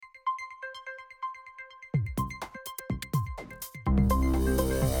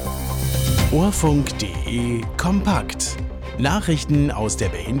Orfunk.de kompakt. Nachrichten aus der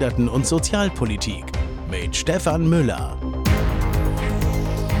Behinderten- und Sozialpolitik mit Stefan Müller.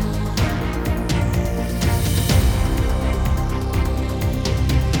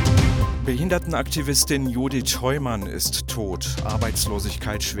 Behindertenaktivistin Judith Heumann ist tot.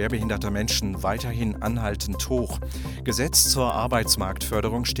 Arbeitslosigkeit schwerbehinderter Menschen weiterhin anhaltend hoch. Gesetz zur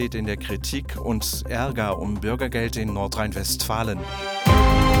Arbeitsmarktförderung steht in der Kritik und Ärger um Bürgergeld in Nordrhein-Westfalen.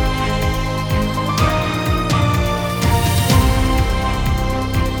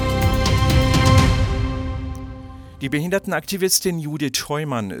 Die Behindertenaktivistin Judith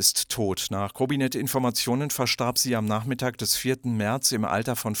Heumann ist tot. Nach Robinet-Informationen verstarb sie am Nachmittag des 4. März im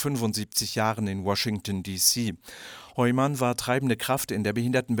Alter von 75 Jahren in Washington, D.C. Heumann war treibende Kraft in der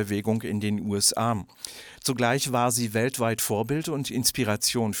Behindertenbewegung in den USA. Zugleich war sie weltweit Vorbild und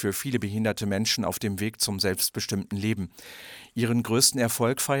Inspiration für viele behinderte Menschen auf dem Weg zum selbstbestimmten Leben. Ihren größten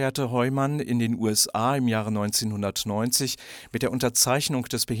Erfolg feierte Heumann in den USA im Jahre 1990 mit der Unterzeichnung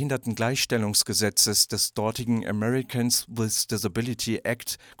des Behindertengleichstellungsgesetzes des dortigen Americans with Disability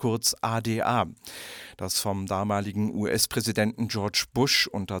Act, kurz ADA. Das vom damaligen US-Präsidenten George Bush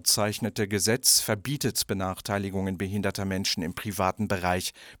unterzeichnete Gesetz verbietet Benachteiligungen behinderter Menschen im privaten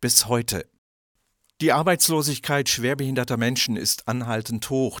Bereich bis heute. Die Arbeitslosigkeit schwerbehinderter Menschen ist anhaltend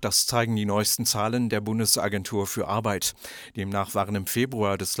hoch. Das zeigen die neuesten Zahlen der Bundesagentur für Arbeit. Demnach waren im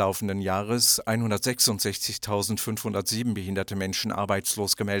Februar des laufenden Jahres 166.507 behinderte Menschen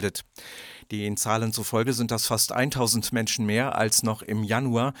arbeitslos gemeldet. Den Zahlen zufolge sind das fast 1.000 Menschen mehr als noch im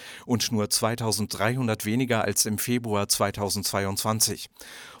Januar und nur 2.300 weniger als im Februar 2022.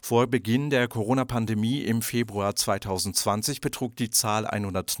 Vor Beginn der Corona-Pandemie im Februar 2020 betrug die Zahl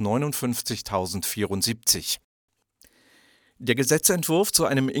 159.074. Der Gesetzentwurf zu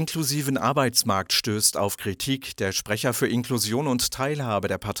einem inklusiven Arbeitsmarkt stößt auf Kritik. Der Sprecher für Inklusion und Teilhabe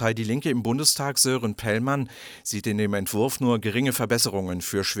der Partei Die Linke im Bundestag, Sören Pellmann, sieht in dem Entwurf nur geringe Verbesserungen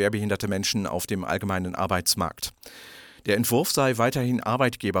für schwerbehinderte Menschen auf dem allgemeinen Arbeitsmarkt. Der Entwurf sei weiterhin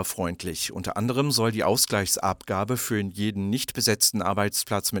arbeitgeberfreundlich. Unter anderem soll die Ausgleichsabgabe für jeden nicht besetzten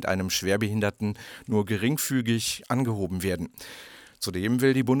Arbeitsplatz mit einem Schwerbehinderten nur geringfügig angehoben werden. Zudem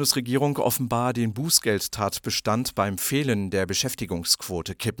will die Bundesregierung offenbar den Bußgeldtatbestand beim Fehlen der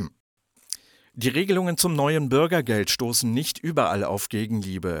Beschäftigungsquote kippen. Die Regelungen zum neuen Bürgergeld stoßen nicht überall auf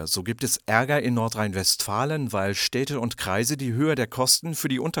Gegenliebe. So gibt es Ärger in Nordrhein-Westfalen, weil Städte und Kreise die Höhe der Kosten für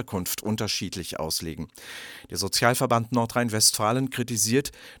die Unterkunft unterschiedlich auslegen. Der Sozialverband Nordrhein-Westfalen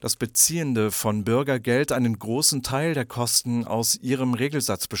kritisiert, dass Beziehende von Bürgergeld einen großen Teil der Kosten aus ihrem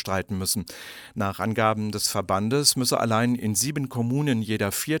Regelsatz bestreiten müssen. Nach Angaben des Verbandes müsse allein in 7 Kommunen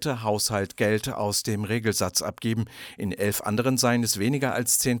jeder 4. Haushalt Geld aus dem Regelsatz abgeben. In 11 anderen seien es weniger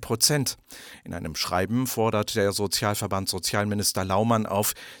als 10%. In einem Schreiben fordert der Sozialverband Sozialminister Laumann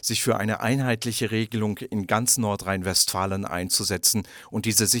auf, sich für eine einheitliche Regelung in ganz Nordrhein-Westfalen einzusetzen und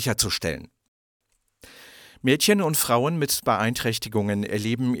diese sicherzustellen. Mädchen und Frauen mit Beeinträchtigungen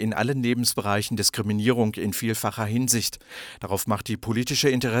erleben in allen Lebensbereichen Diskriminierung in vielfacher Hinsicht. Darauf macht die politische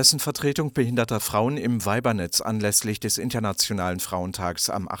Interessenvertretung behinderter Frauen im Weibernetz anlässlich des Internationalen Frauentags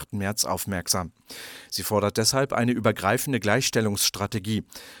am 8. März aufmerksam. Sie fordert deshalb eine übergreifende Gleichstellungsstrategie.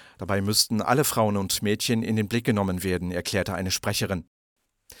 Dabei müssten alle Frauen und Mädchen in den Blick genommen werden, erklärte eine Sprecherin.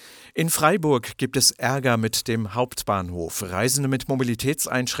 In Freiburg gibt es Ärger mit dem Hauptbahnhof. Reisende mit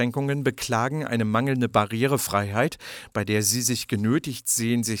Mobilitätseinschränkungen beklagen eine mangelnde Barrierefreiheit, bei der sie sich genötigt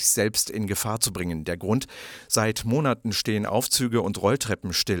sehen, sich selbst in Gefahr zu bringen. Der Grund: seit Monaten stehen Aufzüge und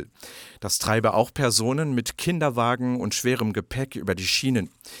Rolltreppen still. Das treibe auch Personen mit Kinderwagen und schwerem Gepäck über die Schienen.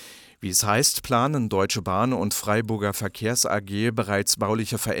 Wie es heißt, planen Deutsche Bahn und Freiburger Verkehrs AG bereits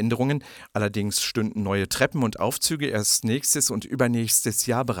bauliche Veränderungen. Allerdings stünden neue Treppen und Aufzüge erst nächstes und übernächstes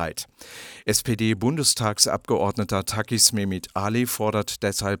Jahr bereit. SPD-Bundestagsabgeordneter Takis Mehmet Ali fordert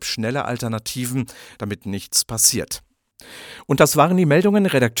deshalb schnelle Alternativen, damit nichts passiert. Und das waren die Meldungen.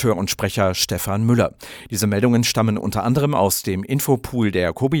 Redakteur und Sprecher Stefan Müller. Diese Meldungen stammen unter anderem aus dem Infopool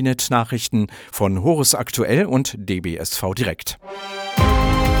der Robinet-Nachrichten von Horus Aktuell und DBSV Direkt.